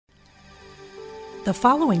The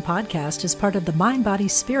following podcast is part of the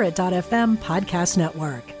MindBodySpirit.fm podcast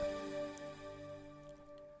network.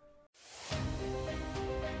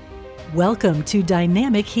 Welcome to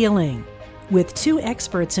Dynamic Healing with two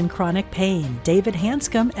experts in chronic pain, David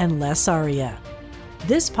Hanscom and Les Aria.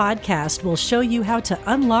 This podcast will show you how to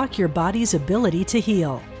unlock your body's ability to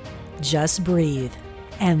heal. Just breathe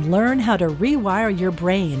and learn how to rewire your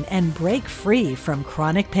brain and break free from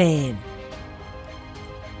chronic pain.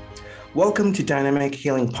 Welcome to Dynamic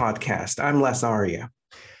Healing Podcast. I'm Les Aria.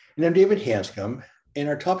 And I'm David Hanscom. And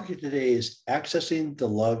our topic today is accessing the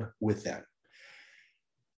love within.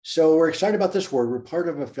 So we're excited about this word. We're part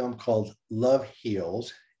of a film called Love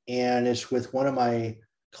Heals. And it's with one of my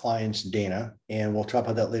clients, Dana. And we'll talk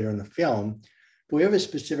about that later in the film. But we have a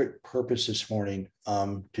specific purpose this morning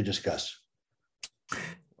to discuss.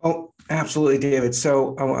 Oh, absolutely, David.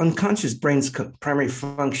 So our unconscious brain's primary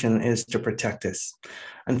function is to protect us.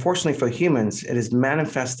 Unfortunately for humans, it is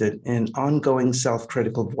manifested in ongoing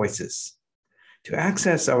self-critical voices. To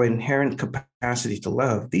access our inherent capacity to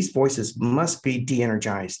love, these voices must be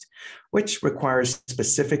de-energized, which requires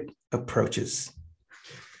specific approaches.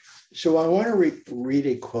 So I want to read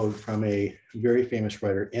a quote from a very famous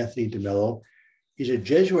writer, Anthony DeMello. He's a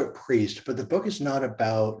Jesuit priest, but the book is not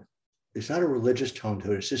about, it's not a religious tone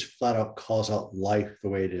to it. It's just flat out calls out life the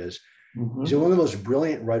way it is. Mm-hmm. He's one of the most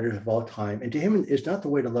brilliant writers of all time. And to him, it's not the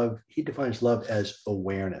way to love. He defines love as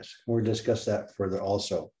awareness. We're going to discuss that further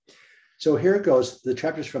also. So here it goes. The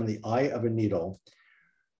chapter's from The Eye of a Needle.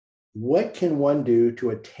 What can one do to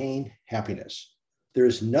attain happiness? There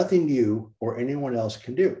is nothing you or anyone else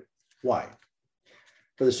can do. Why?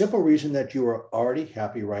 For the simple reason that you are already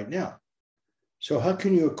happy right now. So how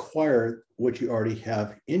can you acquire what you already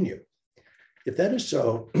have in you? If that is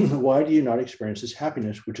so, why do you not experience this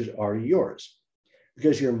happiness, which is already yours?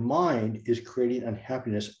 Because your mind is creating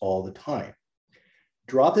unhappiness all the time.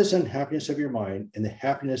 Drop this unhappiness of your mind, and the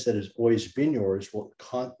happiness that has always been yours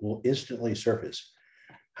will instantly surface.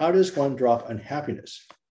 How does one drop unhappiness?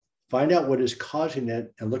 Find out what is causing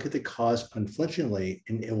it and look at the cause unflinchingly,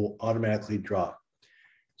 and it will automatically drop.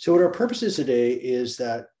 So what our purpose is today is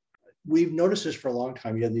that we've noticed this for a long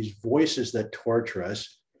time. You have these voices that torture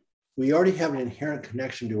us. We already have an inherent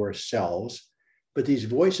connection to ourselves, but these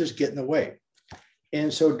voices get in the way.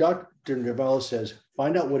 And so Dr. DeMello says,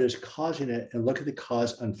 find out what is causing it and look at the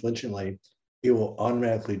cause unflinchingly. It will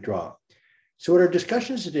automatically drop. So what our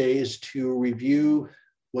discussion today is to review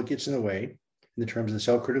what gets in the way in the terms of the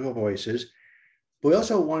self-critical voices. But we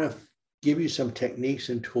also want to give you some techniques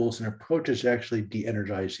and tools and approaches to actually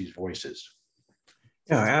de-energize these voices.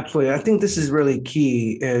 Yeah, absolutely. I think this is really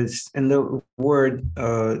key and the word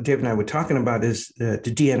Dave and I were talking about is to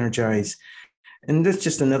de-energize. And that's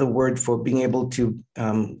just another word for being able to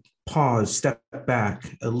pause, step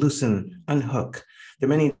back, loosen, unhook. There are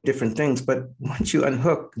many different things, but once you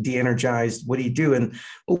unhook, de-energize, what do you do? And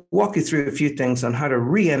we'll walk you through a few things on how to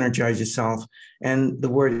re-energize yourself. And the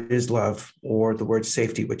word is love, or the word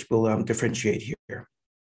safety, which we'll differentiate here.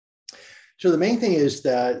 So the main thing is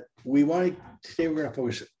that today we're going to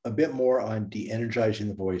focus a bit more on de-energizing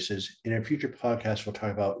the voices. In a future podcast, we'll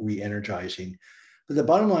talk about re-energizing. But the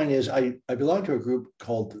bottom line is I belong to a group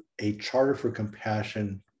called A Charter for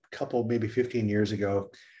Compassion, maybe 15 years ago.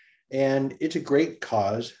 And it's a great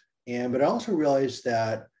cause. But I also realized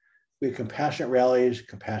that we have compassionate rallies,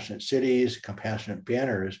 compassionate cities, compassionate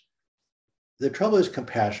banners. The trouble is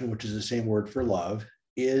compassion, which is the same word for love,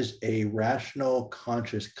 is a rational,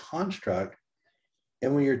 conscious construct.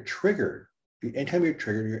 And when you're triggered, anytime you're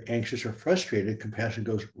triggered, you're anxious or frustrated, compassion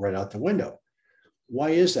goes right out the window. Why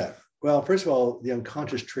is that? Well, first of all, the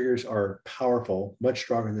unconscious triggers are powerful, much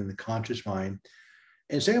stronger than the conscious mind.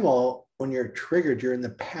 And second of all, when you're triggered, you're in the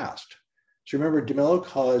past. So remember, DeMello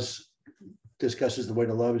discusses the way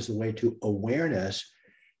to love is the way to awareness.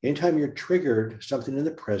 Anytime you're triggered, something in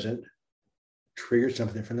the present triggers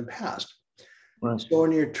something from the past. Right. So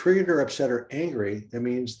when you're triggered or upset or angry, that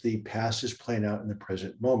means the past is playing out in the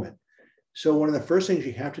present moment. So one of the first things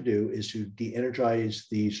you have to do is to de-energize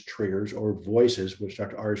these triggers or voices, which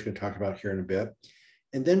Dr. Aria is going to talk about here in a bit.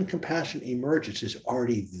 And then compassion emerges, is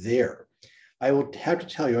already there. I will have to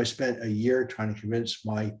tell you, I spent a year trying to convince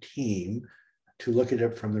my team to look at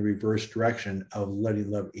it from the reverse direction of letting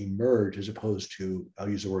love emerge, as opposed to, I'll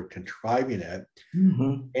use the word contriving it.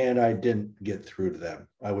 Mm-hmm. And I didn't get through to them.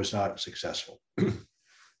 I was not successful.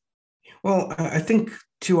 Well, I think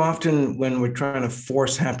too often when we're trying to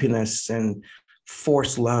force happiness and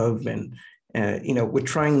force love and, we're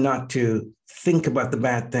trying not to think about the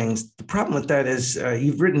bad things. The problem with that is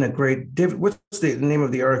you've written a great, David, what's the name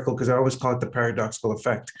of the article? Because I always call it the paradoxical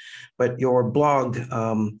effect. But your blog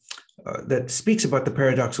that speaks about the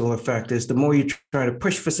paradoxical effect is the more you try to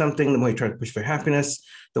push for something, the more you try to push for happiness,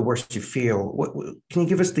 the worse you feel. Can you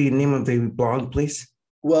give us the name of the blog, please?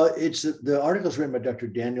 Well, it's the article is written by Dr.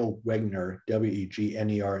 Daniel Wegner,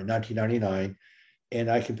 Wegner, in 1999,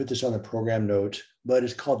 and I can put this on the program notes, but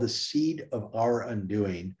it's called The Seed of Our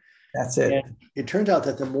Undoing. That's it. And it turns out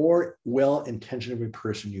that the more well-intentioned of a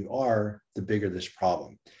person you are, the bigger this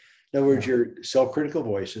problem. In other words, your self-critical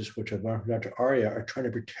voices, which I've learned from Dr. Arya, are trying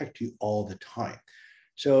to protect you all the time.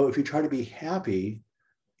 So if you try to be happy,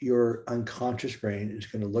 your unconscious brain is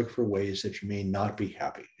going to look for ways that you may not be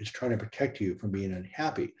happy. It's trying to protect you from being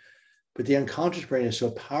unhappy. But the unconscious brain is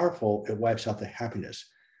so powerful, it wipes out the happiness.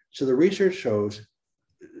 So the research shows,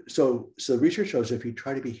 the research shows if you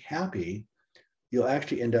try to be happy, you'll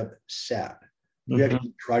actually end up sad. If you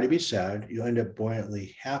actually try to be sad, you'll end up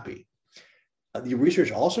buoyantly happy. The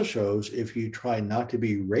research also shows if you try not to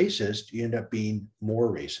be racist, you end up being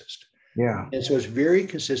more racist. Yeah. And so it's very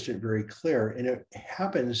consistent, very clear, and it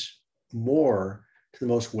happens more to the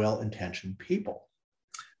most well-intentioned people.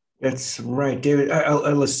 That's right, David.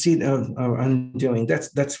 A Seed of Undoing.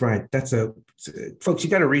 That's right. Folks, you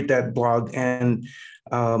got to read that blog. And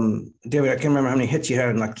David, I can't remember how many hits you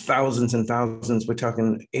had, like thousands and thousands. We're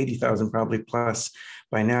talking 80,000 probably plus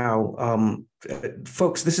by now.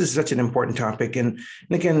 Folks, this is such an important topic. And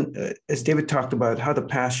again, as David talked about, how the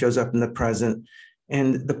past shows up in the present.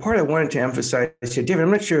 And the part I wanted to emphasize here, David,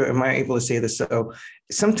 I'm not sure, am I able to say this? So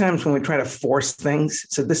sometimes when we try to force things,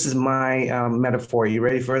 so this is my metaphor. You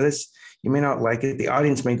ready for this? You may not like it. The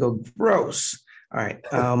audience may go, gross. All right,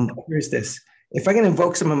 here's this. If I can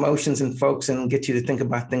invoke some emotions in folks and get you to think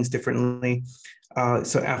about things differently,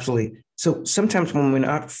 so absolutely. So sometimes when we're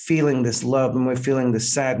not feeling this love and we're feeling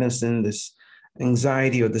this sadness and this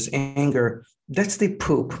anxiety or this anger, that's the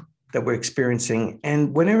poop that we're experiencing.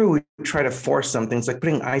 And whenever we try to force something, it's like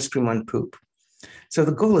putting ice cream on poop. So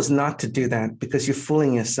the goal is not to do that because you're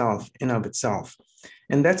fooling yourself in of itself.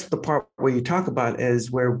 And that's the part where you talk about is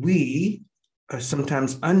where we are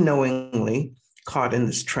sometimes unknowingly caught in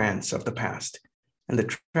this trance of the past. And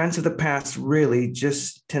the trance of the past really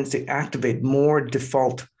just tends to activate more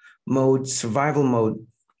default mode, survival mode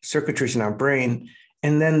circuitries in our brain.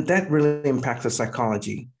 And then that really impacts the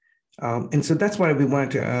psychology. And so that's why we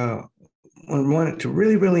wanted to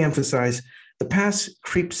really, really emphasize the past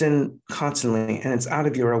creeps in constantly and it's out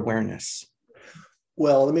of your awareness.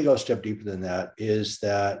 Well, let me go a step deeper than that, is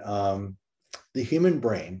that the human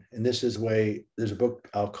brain, and this is way, there's a book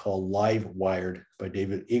out called Live Wired by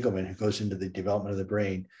David Eagleman, who goes into the development of the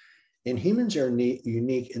brain. And humans are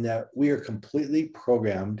unique in that we are completely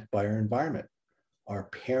programmed by our environment. Our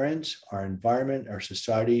parents, our environment, our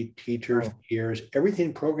society, teachers, peers,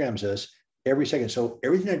 everything programs us every second. So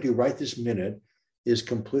everything I do right this minute is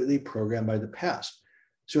completely programmed by the past.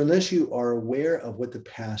 So unless you are aware of what the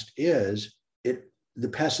past is, the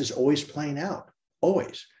past is always playing out,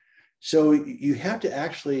 always. So you have to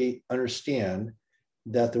actually understand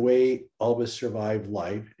that the way all of us survive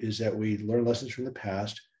life is that we learn lessons from the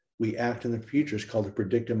past, we act in the future. It's called the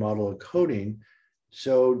predictive model of coding.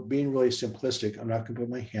 So being really simplistic, I'm not going to put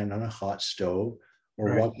my hand on a hot stove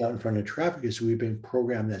or walk out in front of traffic because we've been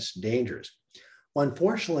programmed that's dangerous. Well,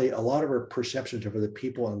 unfortunately, a lot of our perceptions of other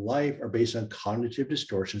people in life are based on cognitive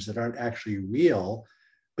distortions that aren't actually real,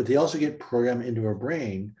 but they also get programmed into our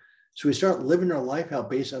brain. So we start living our life out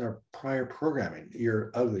based on our prior programming. You're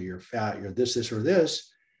ugly, you're fat, you're this, or this.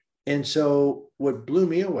 And so what blew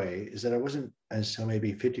me away is that I wasn't, until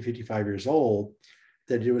maybe 50, 55 years old,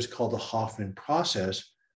 that it was called the Hoffman process,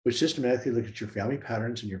 which systematically looked at your family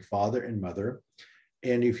patterns and your father and mother.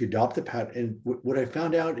 And if you adopt the pattern, and what I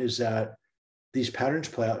found out is that these patterns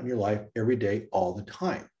play out in your life every day, all the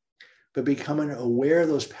time. But becoming aware of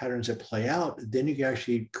those patterns that play out, then you can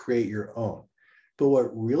actually create your own. But what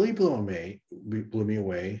really blew me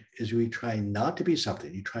away is we try not to be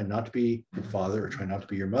something. You try not to be your father or try not to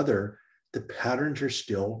be your mother. The patterns are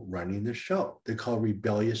still running the show. They're called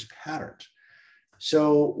rebellious patterns.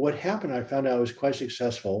 So what happened, I found out I was quite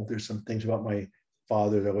successful. There's some things about my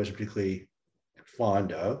father that I wasn't particularly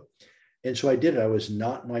fond of. And so I did it. I was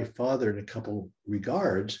not my father in a couple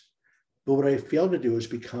regards, but what I failed to do was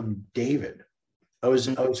become David. I was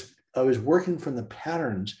working from the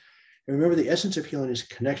patterns. And remember, the essence of healing is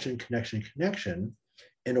connection, connection, connection,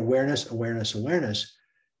 and awareness, awareness, awareness.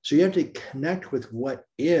 So you have to connect with what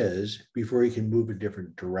is before you can move a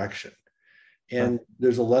different direction. And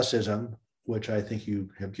there's a lessism, which I think you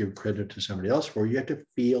have given credit to somebody else for. You have to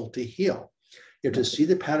feel to heal. You have to see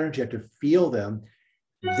the patterns, you have to feel them,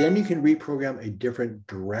 then you can reprogram a different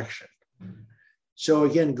direction. So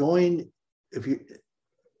again,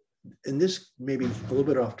 and this may be a little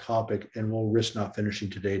bit off topic, and we'll risk not finishing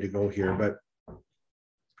today to go here, but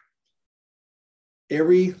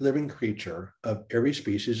every living creature of every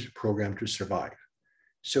species is programmed to survive.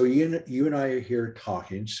 So you and I are here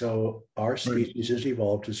talking. So our species has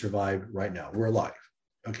evolved to survive right now. We're alive.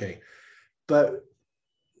 Okay. But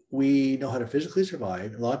we know how to physically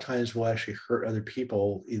survive. A lot of times we'll actually hurt other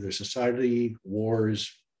people, either society,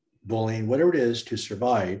 wars, bullying, whatever it is, to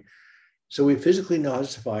survive. So we physically know how to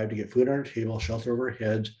survive, to get food on our table, shelter over our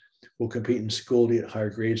heads. We'll compete in school to get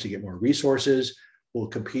higher grades, to get more resources. We'll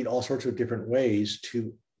compete all sorts of different ways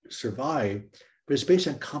to survive, but it's based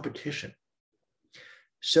on competition.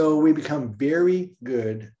 So we become very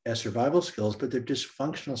good at survival skills, but they're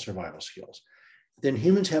dysfunctional survival skills. Then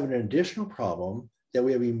humans have an additional problem that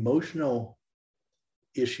we have emotional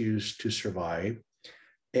issues to survive.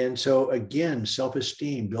 And so again,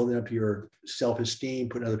 self-esteem, building up your self-esteem,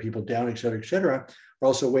 putting other people down, et cetera, are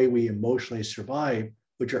also a way we emotionally survive,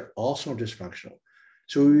 which are also dysfunctional.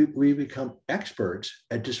 So we become experts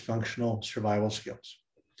at dysfunctional survival skills.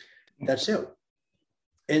 That's it.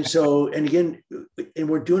 And so, and again, and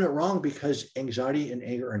we're doing it wrong because anxiety and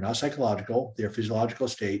anger are not psychological, they're physiological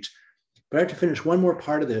states. But I have to finish one more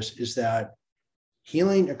part of this, is that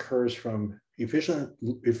healing occurs from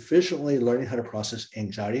efficiently learning how to process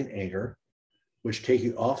anxiety and anger, which take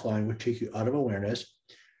you offline, which take you out of awareness,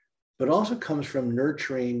 but also comes from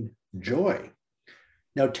nurturing joy.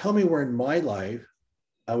 Now, tell me where in my life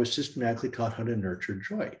I was systematically taught how to nurture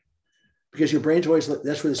joy. Because your brain's always,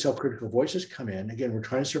 that's where the self-critical voices come in. Again, we're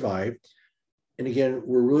trying to survive. And again,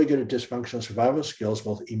 we're really good at dysfunctional survival skills,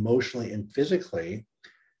 both emotionally and physically.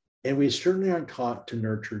 And we certainly aren't taught to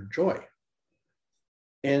nurture joy.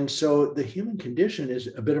 And so the human condition is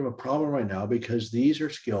a bit of a problem right now, because these are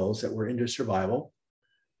skills that we're into survival.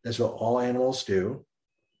 That's what all animals do.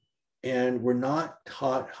 And we're not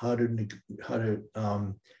taught how to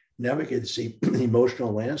navigate the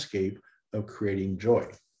emotional landscape of creating joy.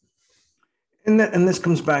 And this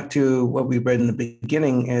comes back to what we read in the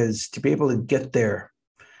beginning, is to be able to get there,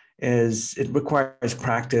 is it requires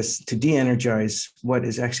practice to de-energize what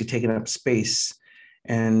is actually taking up space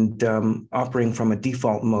and operating from a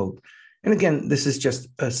default mode. And again, this is just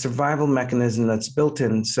a survival mechanism that's built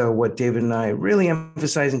in. So what David and I are really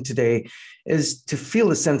emphasizing today is to feel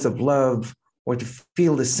the sense of love, or to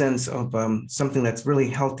feel the sense of something that's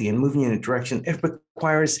really healthy and moving in a direction. It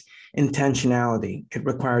requires intentionality. It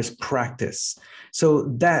requires practice. So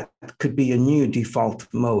that could be a new default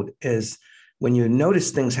mode, is when you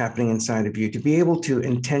notice things happening inside of you, to be able to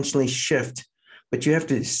intentionally shift, but you have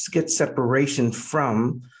to get separation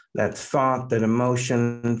from that thought, that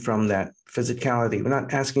emotion, from that physicality. We're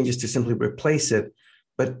not asking just to simply replace it,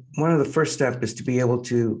 but one of the first steps is to be able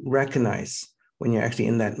to recognize when you're actually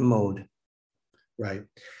in that mode. Right.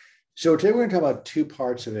 So today we're going to talk about two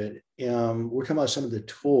parts of it. We're talking about some of the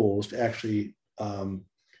tools to actually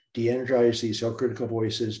de-energize these self-critical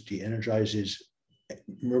voices, de-energize these.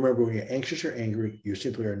 Remember, when you're anxious or angry, you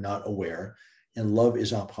simply are not aware, and love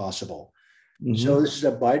is not possible. Mm-hmm. So this is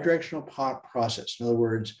a bidirectional process. In other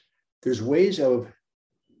words, there's ways of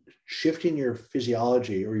shifting your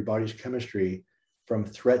physiology or your body's chemistry from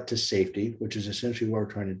threat to safety, which is essentially what we're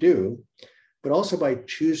trying to do. But also by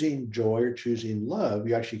choosing joy or choosing love,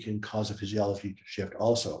 you actually can cause a physiology to shift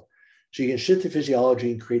also. So you can shift the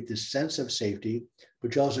physiology and create this sense of safety,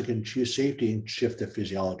 but you also can choose safety and shift the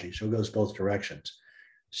physiology. So it goes both directions.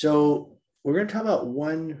 So we're going to talk about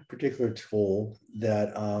one particular tool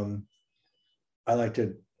that I like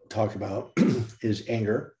to talk about is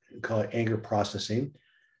anger. We call it anger processing.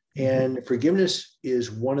 And forgiveness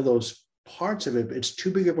is one of those parts of it, but it's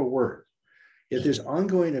too big of a word. If there's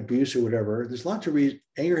ongoing abuse or whatever, there's lots of reasons.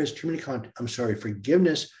 Anger has too many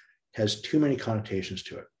forgiveness has too many connotations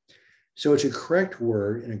to it. So it's a correct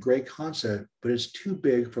word and a great concept, but it's too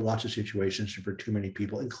big for lots of situations and for too many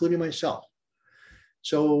people, including myself.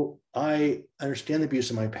 So I understand the abuse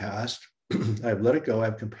of my past. I've let it go. I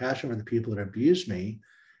have compassion for the people that abused me.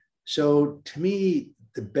 So to me,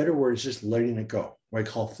 the better word is just letting it go, what I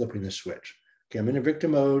call flipping the switch. Okay, I'm in a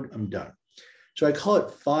victim mode, I'm done. So I call it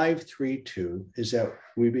 5-3-2, is that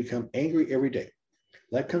we become angry every day.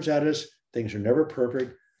 Life comes at us, things are never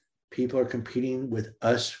perfect. People are competing with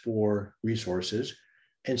us for resources.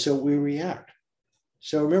 And so we react.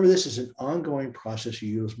 So remember, this is an ongoing process you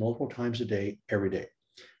use multiple times a day, every day.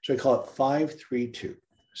 So I call it 5-3-2.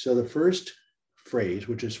 So the first phrase,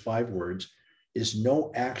 which is 5 words, is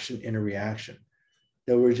no action in a reaction.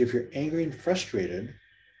 In other words, if you're angry and frustrated,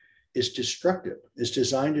 it's destructive. It's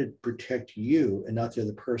designed to protect you and not the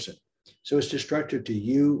other person. So it's destructive to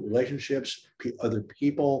you, relationships, other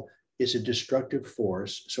people. is a destructive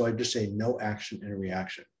force. So I just say no action and a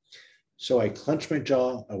reaction. So I clench my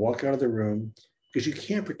jaw, I walk out of the room, because you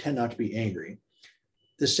can't pretend not to be angry.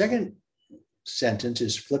 The second sentence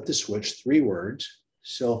is flip the switch, 3 words.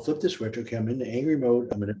 So flip the switch. Okay, I'm in the angry mode.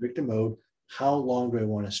 I'm in a victim mode. How long do I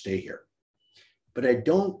want to stay here? But I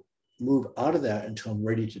don't move out of that until I'm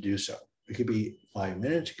ready to do so. It could be 5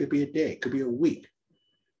 minutes. It could be a day. It could be a week.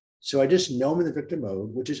 So I just know I'm in the victim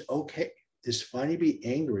mode, which is okay. It's fine to be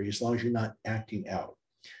angry as long as you're not acting out.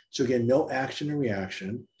 So again, no action and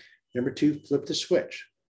reaction. Number 2, flip the switch.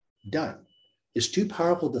 Done. It's too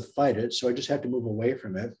powerful to fight it, so I just have to move away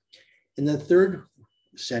from it. And the third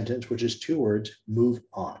sentence, which is 2 words, move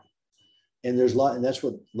on. And there's a lot, and that's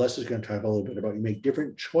what Les is going to talk a little bit about. You make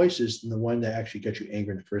different choices than the one that actually gets you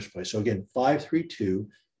angry in the first place. So again, 5, 3, 2,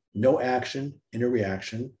 no action and a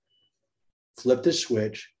reaction. Flip the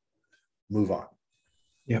switch, move on.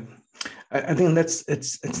 Yep. I think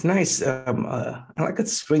it's nice. I like a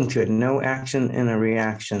swing to it. No action and a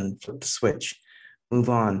reaction. Flip the switch, move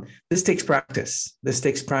on. This takes practice.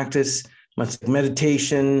 Much like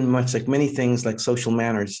meditation, much like many things like social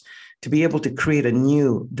manners, to be able to create a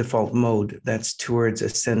new default mode that's towards a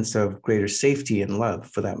sense of greater safety and love,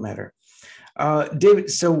 for that matter. David,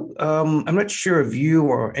 so I'm not sure if you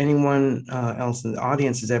or anyone else in the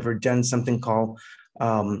audience has ever done something called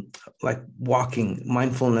like walking,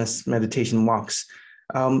 mindfulness meditation walks.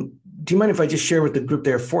 Do you mind if I just share with the group?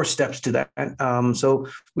 There are 4 steps to that. So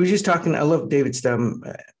we were just talking, I love David's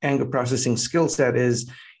anger processing skill set is,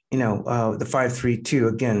 the 5, 3, 2,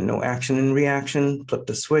 again, no action and reaction, flip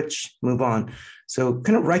the switch, move on. So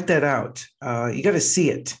kind of write that out. You got to see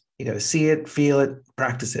it. You got to see it, feel it,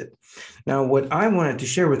 practice it. Now, what I wanted to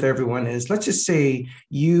share with everyone is, let's just say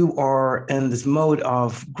you are in this mode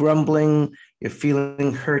of grumbling, you're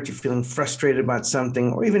feeling hurt, you're feeling frustrated about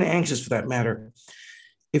something, or even anxious for that matter.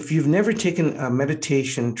 If you've never taken a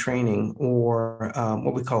meditation training or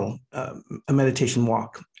what we call a meditation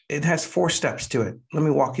walk, it has 4 steps to it. Let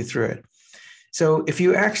me walk you through it. So if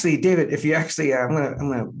you actually, David, I'm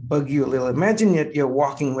gonna bug you a little. Imagine that you're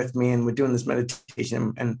walking with me and we're doing this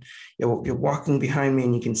meditation, and you're walking behind me,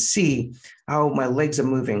 and you can see how my legs are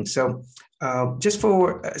moving. So just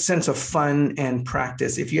for a sense of fun and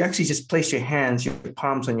practice, if you actually just place your hands, your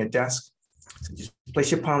palms on your desk, so just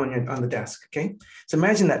place your palm on the desk, okay? So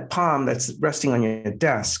imagine that palm that's resting on your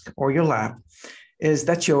desk or your lap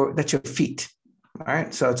that's your feet. All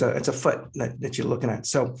right, so it's a foot that you're looking at.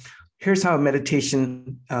 So here's how a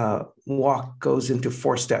meditation walk goes into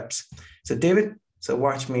 4 steps. So David,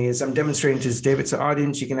 watch me as I'm demonstrating to David. So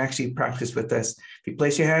audience, you can actually practice with this. If you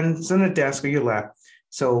place your hands on the desk or your lap,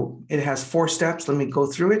 so it has 4 steps. Let me go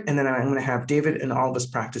through it, and then I'm going to have David and all of us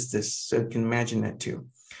practice this so you can imagine that too.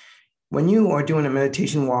 When you are doing a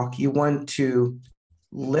meditation walk, you want to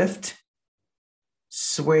lift,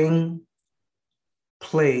 swing,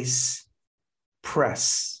 place,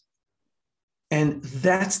 press. And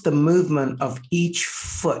that's the movement of each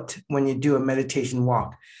foot when you do a meditation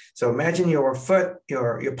walk. So imagine your foot,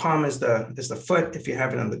 your palm is the foot if you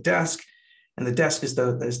have it on the desk, and the desk is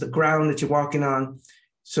the ground that you're walking on.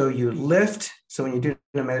 So you lift. So when you do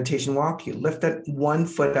a meditation walk, you lift that 1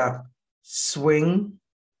 foot up, swing,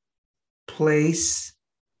 place,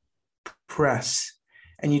 press.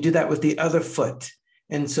 And you do that with the other foot.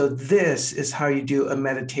 And so this is how you do a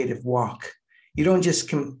meditative walk. You don't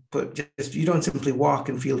you don't simply walk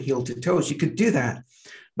and feel heel to toes. You could do that,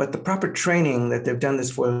 but the proper training that they've done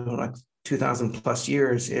this for like 2,000 plus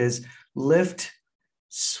years is lift,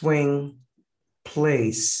 swing,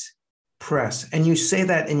 place, press. And you say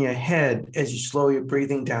that in your head as you slow your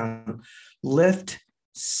breathing down. Lift,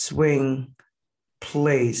 swing,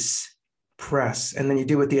 place, press. And then you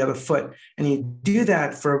do it with the other foot. And you do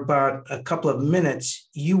that for about a couple of minutes.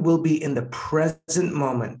 You will be in the present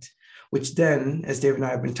moment, which then, as David and I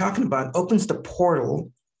have been talking about, opens the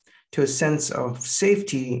portal to a sense of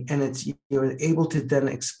safety, and you're able to then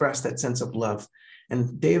express that sense of love.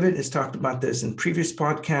 And David has talked about this in previous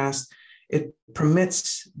podcasts. It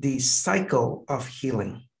permits the cycle of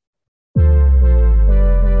healing.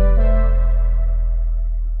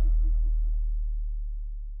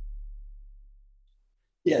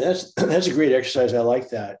 Yeah, that's a great exercise. I like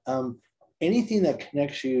that. Anything that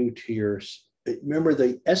connects you to remember,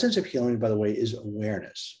 the essence of healing, by the way, is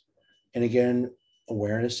awareness. And again,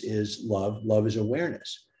 awareness is love. Love is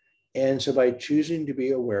awareness. And so by choosing to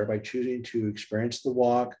be aware, by choosing to experience the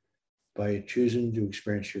walk, by choosing to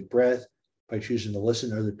experience your breath, by choosing to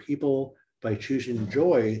listen to other people, by choosing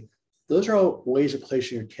joy, those are all ways of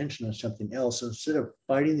placing your attention on something else. So instead of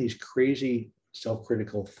fighting these crazy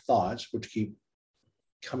self-critical thoughts, which keep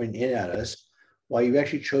coming in at us, while you've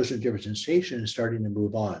actually chosen a different sensation and starting to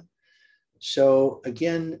move on. So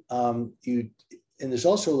again, and there's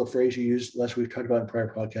also the phrase you used, Les, we've talked about in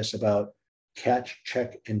prior podcasts about catch,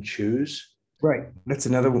 check, and choose. Right. That's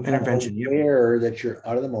another intervention. Aware that you're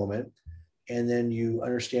out of the moment, and then you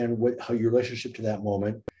understand how your relationship to that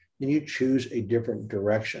moment, then you choose a different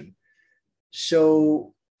direction.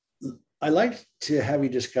 So I like to have you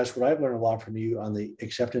discuss what I've learned a lot from you on the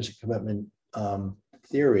acceptance and commitment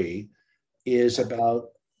theory is about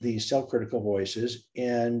the self-critical voices.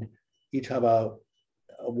 And you talk about,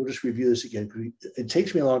 we'll just review this again. It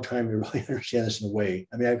takes me a long time to really understand this in a way.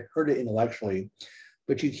 I mean, I've heard it intellectually,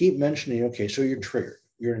 but you keep mentioning, okay, so you're triggered.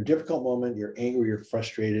 You're in a difficult moment. You're angry. You're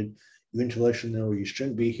frustrated. You intellectually know you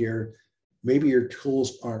shouldn't be here. Maybe your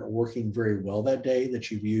tools aren't working very well that day that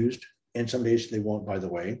you've used. And some days they won't, by the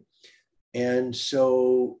way. And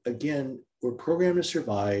so again, we're programmed to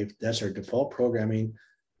survive. That's our default programming.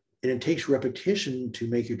 And it takes repetition to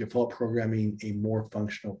make your default programming a more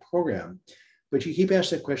functional program. But you keep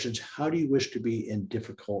asking questions, how do you wish to be in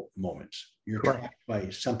difficult moments? You're trapped by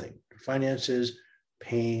something, finances,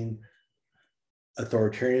 pain,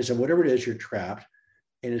 authoritarianism, whatever it is, you're trapped.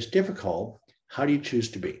 And it's difficult. How do you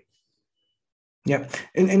choose to be? Yeah.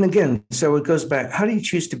 And again, so it goes back, how do you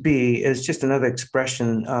choose to be is just another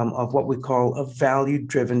expression of what we call a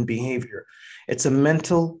value-driven behavior. It's a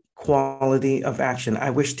mental quality of action.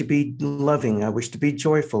 I wish to be loving. I wish to be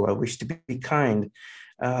joyful. I wish to be kind.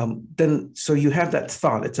 So you have that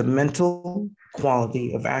thought. It's a mental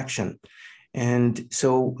quality of action. And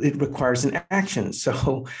so it requires an action.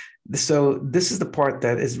 So this is the part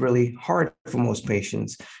that is really hard for most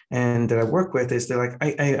patients and that I work with is they're like,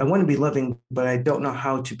 I want to be loving, but I don't know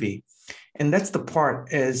how to be. And that's the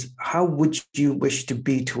part is how would you wish to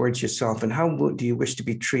be towards yourself and how do you wish to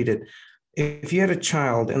be treated? If you had a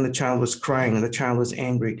child and the child was crying and the child was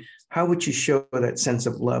angry, how would you show that sense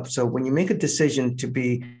of love? So when you make a decision to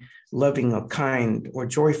be loving or kind or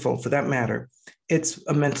joyful for that matter, it's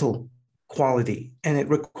a mental quality and it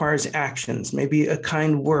requires actions, maybe a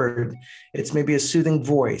kind word. It's maybe a soothing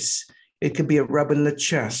voice. It could be a rub in the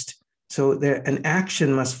chest. So an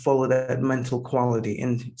action must follow that mental quality.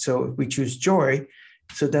 And so if we choose joy,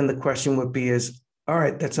 so then the question would be is, all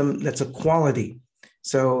right, that's a quality.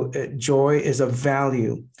 So joy is a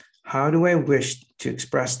value. How do I wish to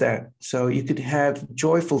express that? So you could have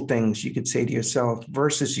joyful things you could say to yourself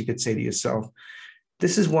versus you could say to yourself.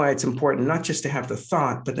 This is why it's important not just to have the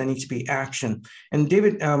thought, but there needs to be action. And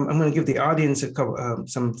David, I'm going to give the audience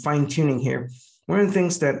some fine tuning here. One of the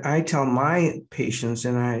things that I tell my patients,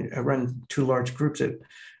 and I run 2 large groups at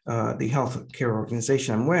the healthcare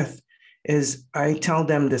organization I'm with, is I tell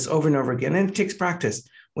them this over and over again, and it takes practice.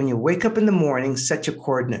 When you wake up in the morning, set your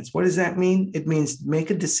coordinates. What does that mean? It means make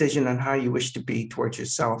a decision on how you wish to be towards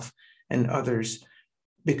yourself and others.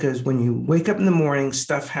 Because when you wake up in the morning,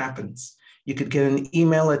 stuff happens. You could get an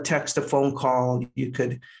email, a text, a phone call. You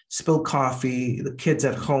could spill coffee, the kids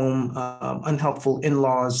at home, unhelpful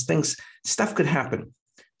in-laws, stuff could happen.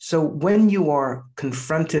 So when you are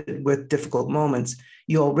confronted with difficult moments,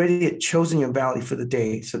 you already had chosen your value for the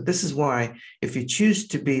day. So this is why if you choose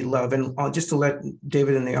to be love, and just to let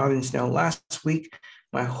David and the audience know, last week,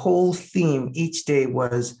 my whole theme each day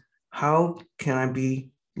was, how can I be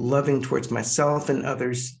loving towards myself and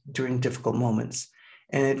others during difficult moments?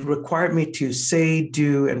 And it required me to say,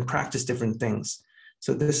 do, and practice different things.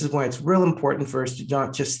 So this is why it's real important for us to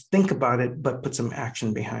not just think about it, but put some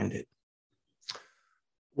action behind it.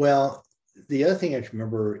 Well, the other thing I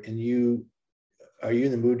remember, and are you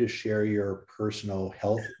in the mood to share your personal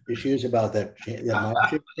health issues about that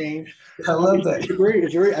mindset change? I love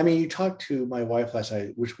that. I mean, you talked to my wife last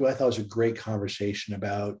night, which I thought was a great conversation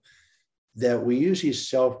about that we use these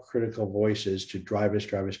self-critical voices to drive us.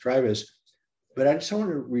 But I just want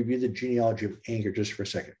to review the genealogy of anger just for a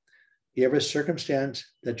second. You have a circumstance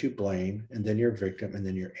that you blame, and then you're a victim, and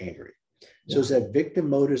then you're angry. Yeah. So it's that victim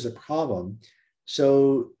mode is the problem.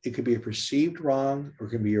 So it could be a perceived wrong or it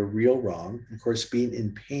can be a real wrong. Of course, being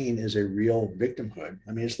in pain is a real victimhood.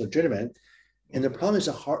 I mean, it's legitimate. And the problem is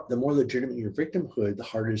the more legitimate your victimhood, the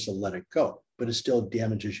harder it is to let it go, but it still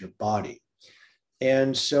damages your body.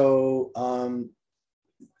 And so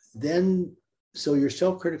so your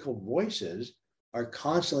self-critical voices are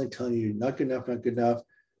constantly telling you not good enough, not good enough.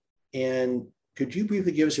 And could you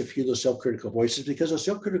briefly give us a few of those self-critical voices? Because those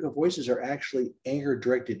self-critical voices are actually anger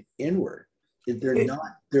directed inward.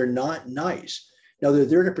 They're not nice. Now they're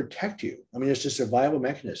there to protect you. I mean, it's just a survival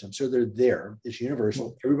mechanism. So they're there. It's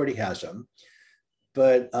universal. Everybody has them.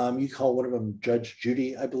 But you call one of them Judge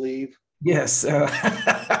Judy, I believe. Yes,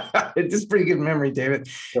 it's pretty good memory, David.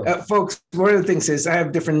 Sure. Folks, one of the things is I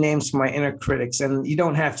have different names for my inner critics, and you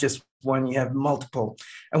don't have just one, you have multiple.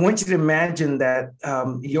 I want you to imagine that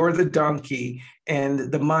you're the donkey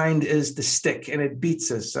and the mind is the stick and it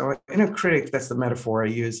beats us. So inner critic, that's the metaphor I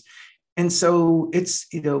use. And so it's,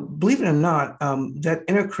 believe it or not, that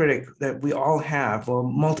inner critic that we all have, or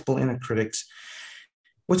multiple inner critics,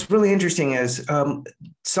 what's really interesting is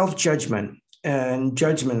self-judgment and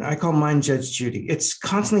judgment. I call mine Judge Judy. It's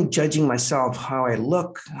constantly judging myself, how I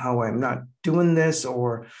look, how I'm not doing this.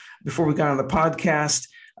 Or before we got on the podcast,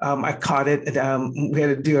 I caught it. We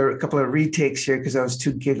had to do a couple of retakes here because I was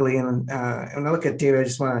too giggly. And when I look at David, I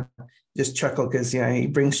just want to just chuckle because he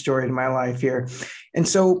brings joy to my life here. And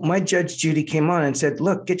so my Judge Judy came on and said,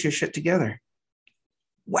 look, get your shit together.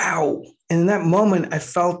 Wow. And in that moment, I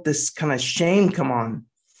felt this kind of shame come on.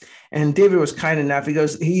 And David was kind enough.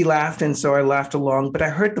 He laughed. And so I laughed along, but I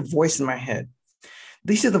heard the voice in my head.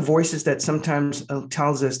 These are the voices that sometimes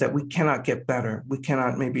tells us that we cannot get better. We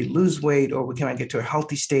cannot maybe lose weight, or we cannot get to a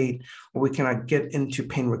healthy state, or we cannot get into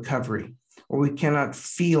pain recovery, or we cannot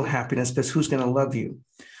feel happiness because who's going to love you?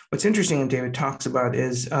 What's interesting, and David talks about,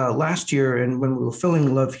 is last year, and when we were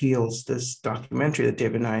filming Love Heals, this documentary that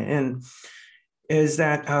David and I are in, is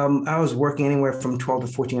that I was working anywhere from 12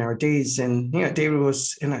 to 14-hour days. And David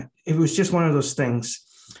was, it was just one of those things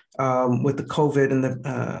with the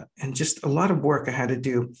COVID and just a lot of work I had to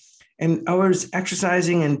do. And I was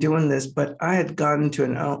exercising and doing this, but I had gotten to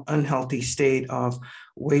an unhealthy state of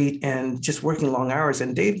weight and just working long hours.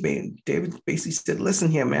 And David basically said,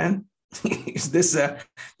 listen here, man, this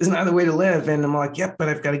is not the way to live. And I'm like, yep, but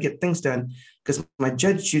I've got to get things done because my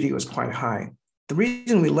Judge Judy was quite high. The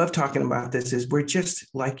reason we love talking about this is we're just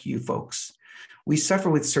like you folks. We suffer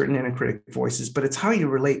with certain inner critic voices, but it's how you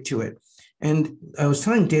relate to it. And I was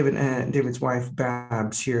telling David and David's wife,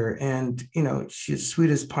 Babs, here, and, she's sweet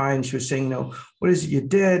as pie. And she was saying, what is it you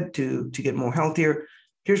did to get more healthier?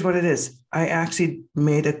 Here's what it is. I actually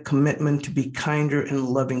made a commitment to be kinder and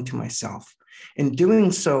loving to myself. In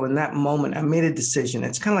doing so, in that moment, I made a decision.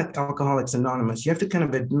 It's kind of like Alcoholics Anonymous. You have to kind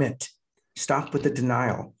of admit, stop with the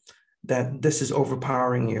denial that this is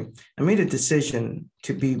overpowering you. I made a decision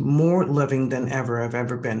to be more loving than ever I've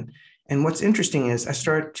ever been. And what's interesting is I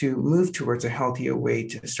started to move towards a healthier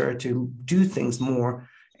weight. I started to do things more,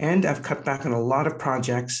 and I've cut back on a lot of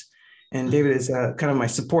projects. And David is kind of my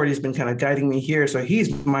support. He's been kind of guiding me here. So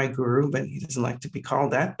he's my guru, but he doesn't like to be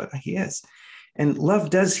called that, but he is. And love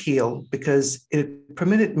does heal because it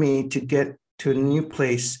permitted me to get to a new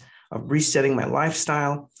place of resetting my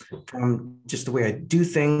lifestyle from just the way I do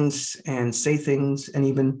things and say things, and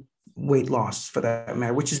even weight loss for that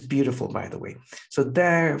matter, which is beautiful, by the way. So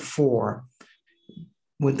therefore,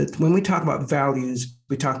 when we talk about values,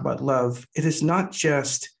 we talk about love, it is not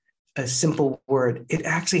just a simple word. It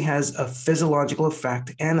actually has a physiological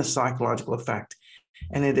effect and a psychological effect,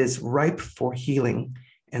 and it is ripe for healing.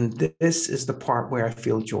 And this is the part where I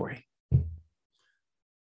feel joy.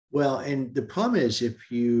 Well, and the problem is,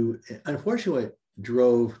 unfortunately, what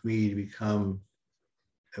drove me to become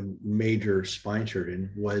a major spine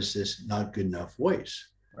surgeon was this not good enough voice,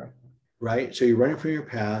 right? So you're running from your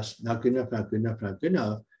past, not good enough, not good enough, not good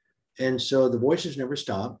enough. And so the voices never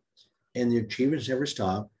stop and the achievements never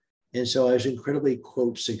stop. And so I was incredibly,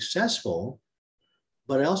 quote, successful,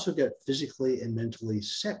 but I also got physically and mentally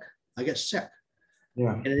sick. I got sick.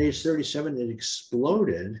 Yeah. And at age 37, it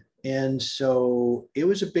exploded. And so it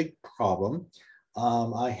was a big problem.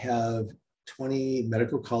 I have 20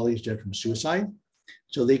 medical colleagues dead from suicide.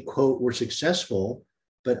 So they, quote, were successful,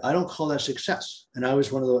 but I don't call that success. And I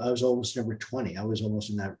was I was almost number 20. I was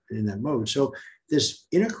almost in that mode. So this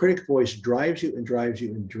inner critic voice drives you and drives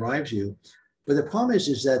you and drives you. But the problem is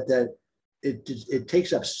that it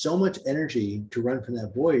takes up so much energy to run from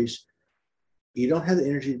that voice. You don't have the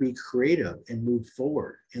energy to be creative and move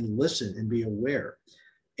forward and listen and be aware.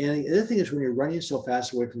 And the other thing is, when you're running so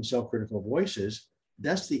fast away from self-critical voices,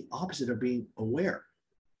 that's the opposite of being aware,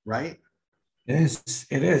 right? Yes,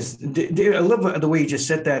 it is. I love the way you just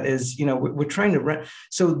said that. Is, we're trying to run.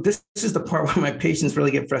 So this is the part where my patients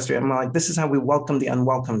really get frustrated. I'm like, this is how we welcome the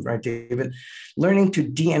unwelcomed, right, David? Learning to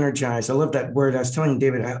de-energize. I love that word. I was telling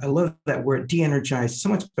David, I love that word, de-energize, so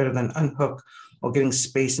much better than unhook or getting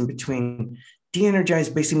space in between. De-energize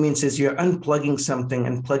basically means is you're unplugging something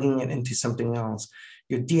and plugging it into something else.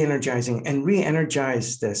 You're de-energizing and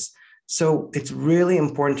re-energize this. So it's really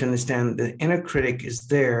important to understand the inner critic is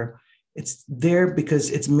there. It's there because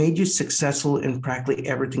it's made you successful in practically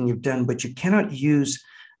everything you've done, but you cannot use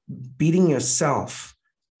beating yourself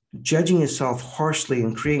judging yourself harshly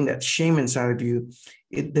and creating that shame inside of you,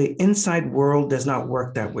 the inside world does not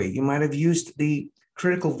work that way. You might have used the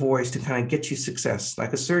critical voice to kind of get you success,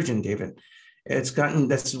 like a surgeon, David.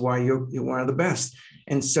 This is why you're one of the best.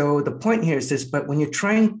 And so the point here is this, but when you're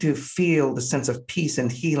trying to feel the sense of peace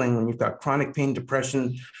and healing, when you've got chronic pain,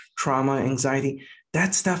 depression, trauma, anxiety,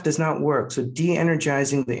 that stuff does not work. So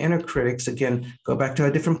de-energizing the inner critics, again, go back to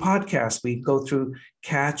a different podcast. We go through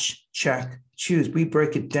catch, check, choose. We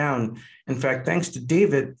break it down. In fact, thanks to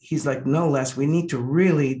David, he's like, no, Les, we need to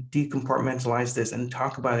really decompartmentalize this and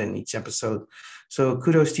talk about it in each episode. So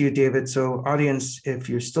kudos to you, David. So audience, if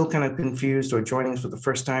you're still kind of confused or joining us for the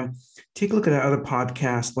first time, take a look at our other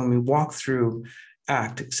podcast when we walk through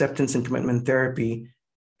ACT, Acceptance and Commitment Therapy,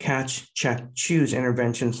 catch, check, choose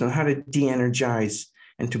interventions on how to de-energize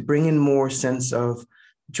and to bring in more sense of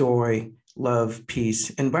joy, love, peace.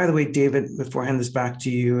 And by the way, David, before I hand this back to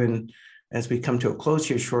you and as we come to a close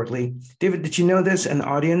here shortly, David, did you know this? An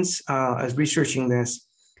audience, as researching this,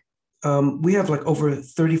 we have like over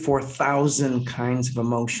 34,000 kinds of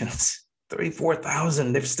emotions.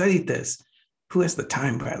 34,000. They've studied this. Who has the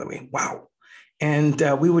time, by the way? Wow. And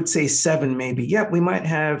we would say 7 maybe. Yep, we might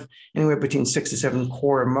have anywhere between 6 to 7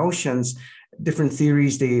 core emotions. Different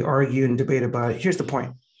theories, they argue and debate about it. Here's the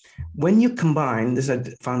point. When you combine, I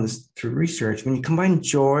found this through research, when you combine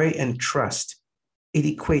joy and trust, it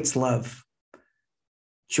equates love.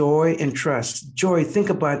 Joy and trust. Joy, think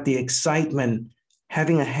about the excitement,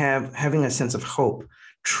 having a sense of hope.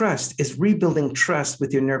 Trust is rebuilding trust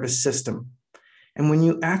with your nervous system. And when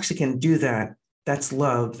you actually can do that, that's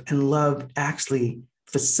love. And love actually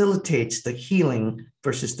facilitates the healing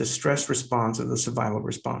versus the stress response or the survival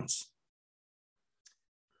response.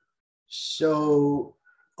 So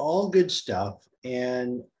all good stuff.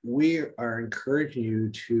 And we are encouraging you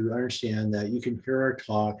to understand that you can hear our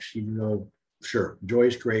talks, even though, sure, joy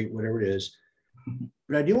is great, whatever it is.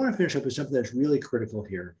 But I do want to finish up with something that's really critical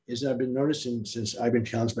here, is that I've been noticing since I've been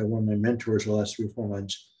challenged by one of my mentors the last 3 or 4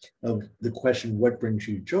 months of the question, what brings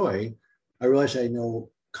you joy? I realize I know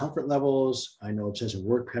comfort levels, I know obsessive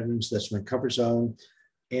work patterns, that's my comfort zone.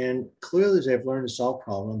 And clearly, as I've learned to solve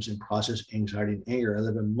problems and process anxiety and anger, I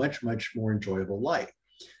live a much, much more enjoyable life.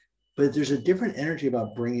 But there's a different energy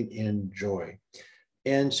about bringing in joy.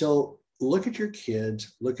 And so look at your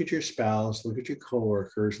kids, look at your spouse, look at your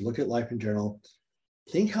coworkers, look at life in general.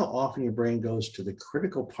 Think how often your brain goes to the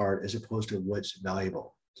critical part as opposed to what's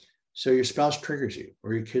valuable. So your spouse triggers you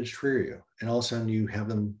or your kids trigger you, and all of a sudden you have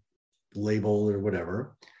them labeled or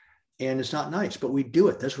whatever. And it's not nice, but we do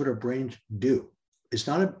it. That's what our brains do. It's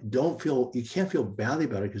not you can't feel badly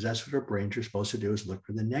about it because that's what our brains are supposed to do, is look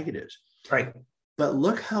for the negatives. Right. But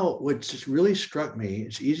look what just really struck me,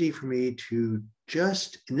 it's easy for me to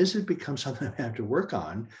and this has become something I have to work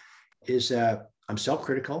on, is that I'm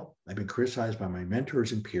self-critical. I've been criticized by my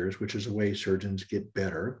mentors and peers, which is the way surgeons get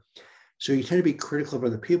better. So you tend to be critical of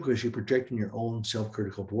other people because you're projecting your own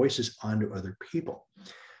self-critical voices onto other people.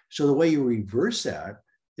 So the way you reverse that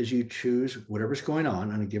is you choose whatever's going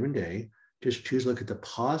on a given day, just choose to look at the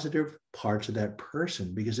positive parts of that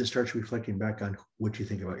person, because it starts reflecting back on what you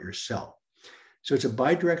think about yourself. So it's a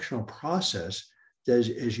bidirectional process that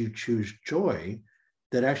as you choose joy,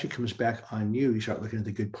 that actually comes back on you. You start looking at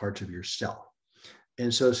the good parts of yourself.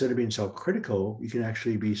 And so instead of being self-critical, you can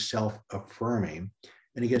actually be self-affirming.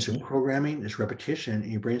 And again, so programming is repetition,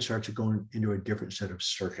 and your brain starts to go into a different set of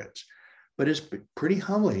circuits. But it's pretty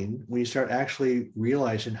humbling when you start actually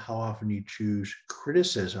realizing how often you choose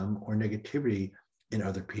criticism or negativity in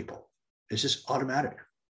other people. It's just automatic.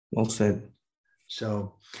 Well said.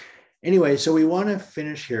 So anyway, so we want to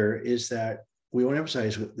finish here is that we want to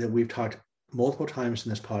emphasize that we've talked multiple times in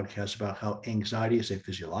this podcast about how anxiety is a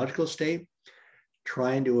physiological state.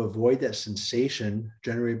 Trying to avoid that sensation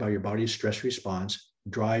generated by your body's stress response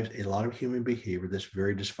drives a lot of human behavior that's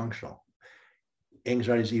very dysfunctional.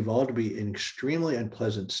 Anxiety has evolved to be an extremely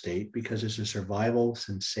unpleasant state because it's a survival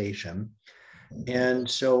sensation. And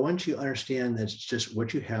so once you understand that it's just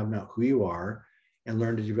what you have, not who you are, and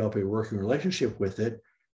learn to develop a working relationship with it,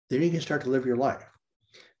 then you can start to live your life.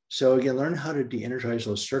 So again, learn how to de-energize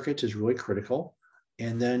those circuits is really critical.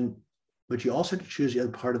 And then, but you also have to choose the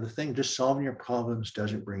other part of the thing. Just solving your problems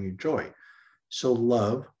doesn't bring you joy. So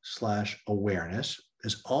love/awareness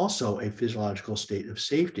is also a physiological state of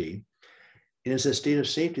safety. And it's a state of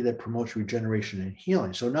safety that promotes regeneration and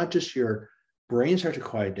healing. So not just your brain starts to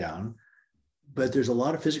quiet down, but there's a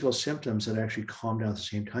lot of physical symptoms that actually calm down at the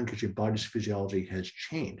same time because your body's physiology has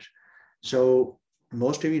changed. So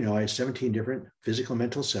most of you know I have 17 different physical and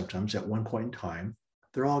mental symptoms at one point in time.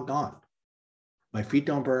 They're all gone. My feet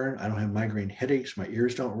don't burn. I don't have migraine headaches. My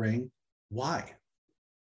ears don't ring. Why?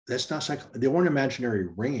 that's not they weren't imaginary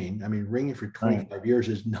ringing. I mean, ringing for 25 years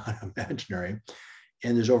is not imaginary.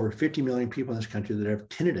 And there's over 50 million people in this country that have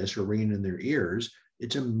tinnitus or ringing in their ears.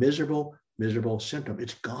 It's a miserable, miserable symptom.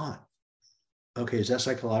 It's gone. Okay, is that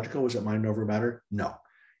psychological? Was it mind over matter? No,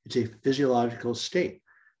 it's a physiological state.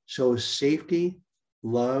 So safety,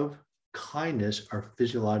 love, kindness are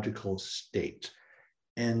physiological states.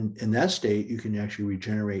 And in that state, you can actually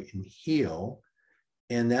regenerate and heal.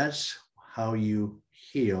 And that's how you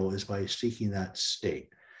heal, is by seeking that state.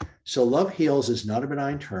 So love heals is not a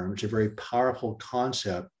benign term. It's a very powerful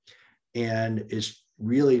concept, and it's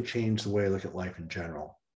really changed the way I look at life in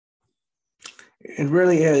general. It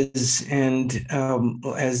really is. And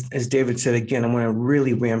as David said, again, I want to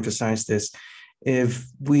really reemphasize this. If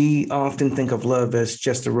we often think of love as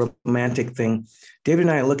just a romantic thing, David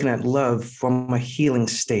and I are looking at love from a healing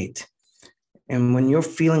state. And when you're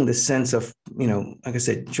feeling the sense of, like I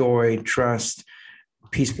said, joy, trust,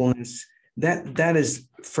 peacefulness, that is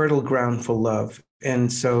fertile ground for love.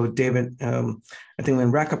 And so, David, I think we'll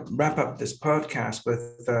wrap up this podcast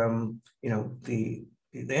with,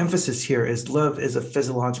 the emphasis here is love is a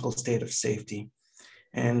physiological state of safety,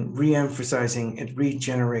 and re-emphasizing it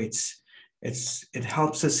regenerates. It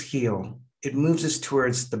helps us heal. It moves us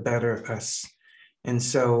towards the better us. And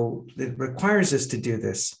so it requires us to do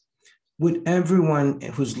this. Would everyone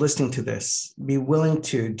who's listening to this be willing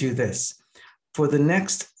to do this for the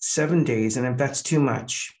next 7 days? And if that's too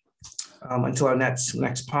much, until our next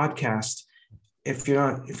podcast, if you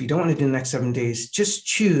don't want to do the next 7 days, just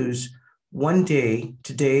choose one day,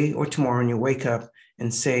 today or tomorrow, and you wake up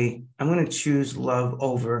and say, I'm going to choose love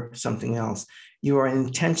over something else. You are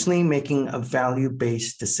intentionally making a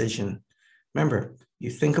value-based decision. Remember,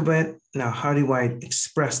 you think about it, now how do I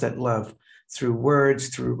express that love? Through words,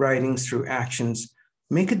 through writings, through actions.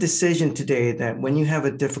 Make a decision today that when you have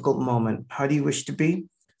a difficult moment, how do you wish to be?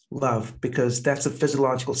 Love, because that's a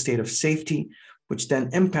physiological state of safety, which then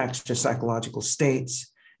impacts your psychological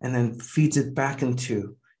states and then feeds it back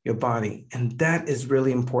into your body. And that is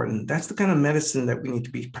really important. That's the kind of medicine that we need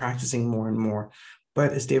to be practicing more and more.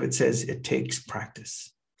 But as David says, it takes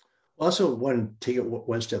practice. Also, want to take it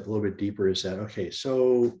one step a little bit deeper is that, okay,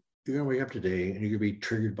 so you're going to wake up today and you're going to be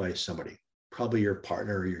triggered by somebody, probably your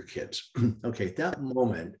partner or your kids. Okay, at that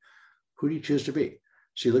moment, who do you choose to be?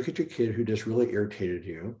 So you look at your kid who just really irritated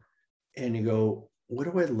you and you go, what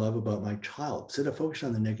do I love about my child? Instead of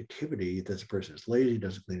focusing on the negativity that this person is lazy,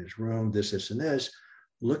 doesn't clean his room, this, and this,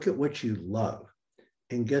 look at what you love.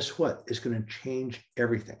 And guess what? It's going to change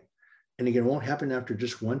everything. And again, it won't happen after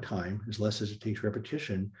just one time, as less as it takes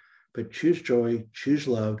repetition, but choose joy, choose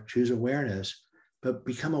love, choose awareness, but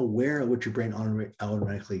become aware of what your brain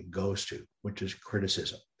automatically goes to, which is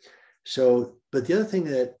criticism. So, but the other thing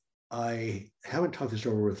that I haven't talked this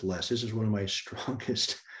over with Les, this is one of my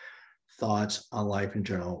strongest thoughts on life in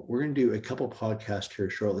general. We're going to do a couple podcasts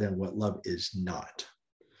here shortly on what love is not.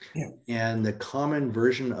 Yeah. And the common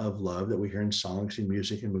version of love that we hear in songs and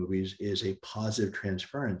music and movies is a positive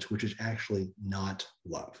transference, which is actually not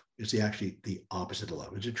love. It's actually the opposite of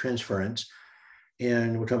love. It's a transference.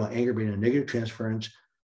 And we're talking about anger being a negative transference.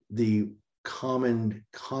 The common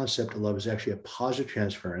concept of love is actually a positive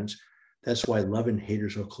transference. That's why love and hate are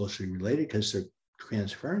so closely related, because they're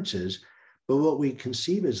transferences. But what we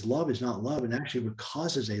conceive as love is not love. And actually what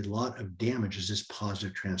causes a lot of damage is this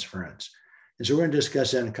positive transference. And so we're going to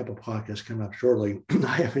discuss that in a couple of podcasts coming up shortly.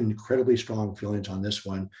 I have incredibly strong feelings on this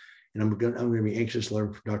one. And I'm going to be anxious to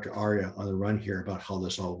learn from Dr. Arya on the run here about how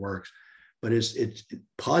this all works. But it's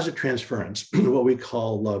positive transference. What we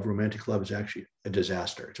call love, romantic love, is actually a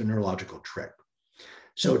disaster. It's a neurological trick.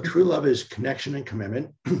 So true love is connection and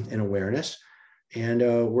commitment and awareness. And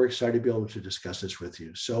we're excited to be able to discuss this with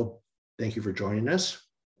you. So thank you for joining us.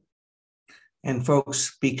 And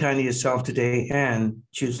folks, be kind to yourself today and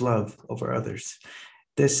choose love over others.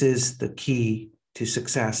 This is the key to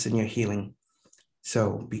success in your healing.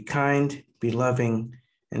 So be kind, be loving.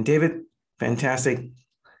 And David, fantastic.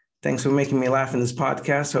 Thanks for making me laugh in this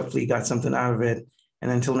podcast. Hopefully you got something out of it.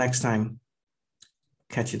 And until next time,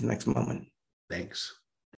 catch you the next moment. Thanks.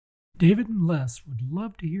 David and Les would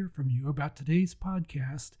love to hear from you about today's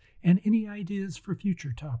podcast and any ideas for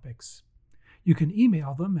future topics. You can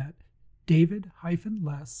email them at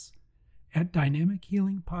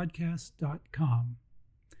david-les@dynamichealingpodcast.com.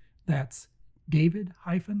 That's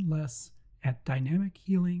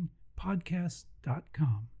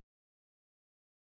david-les@dynamichealingpodcast.com.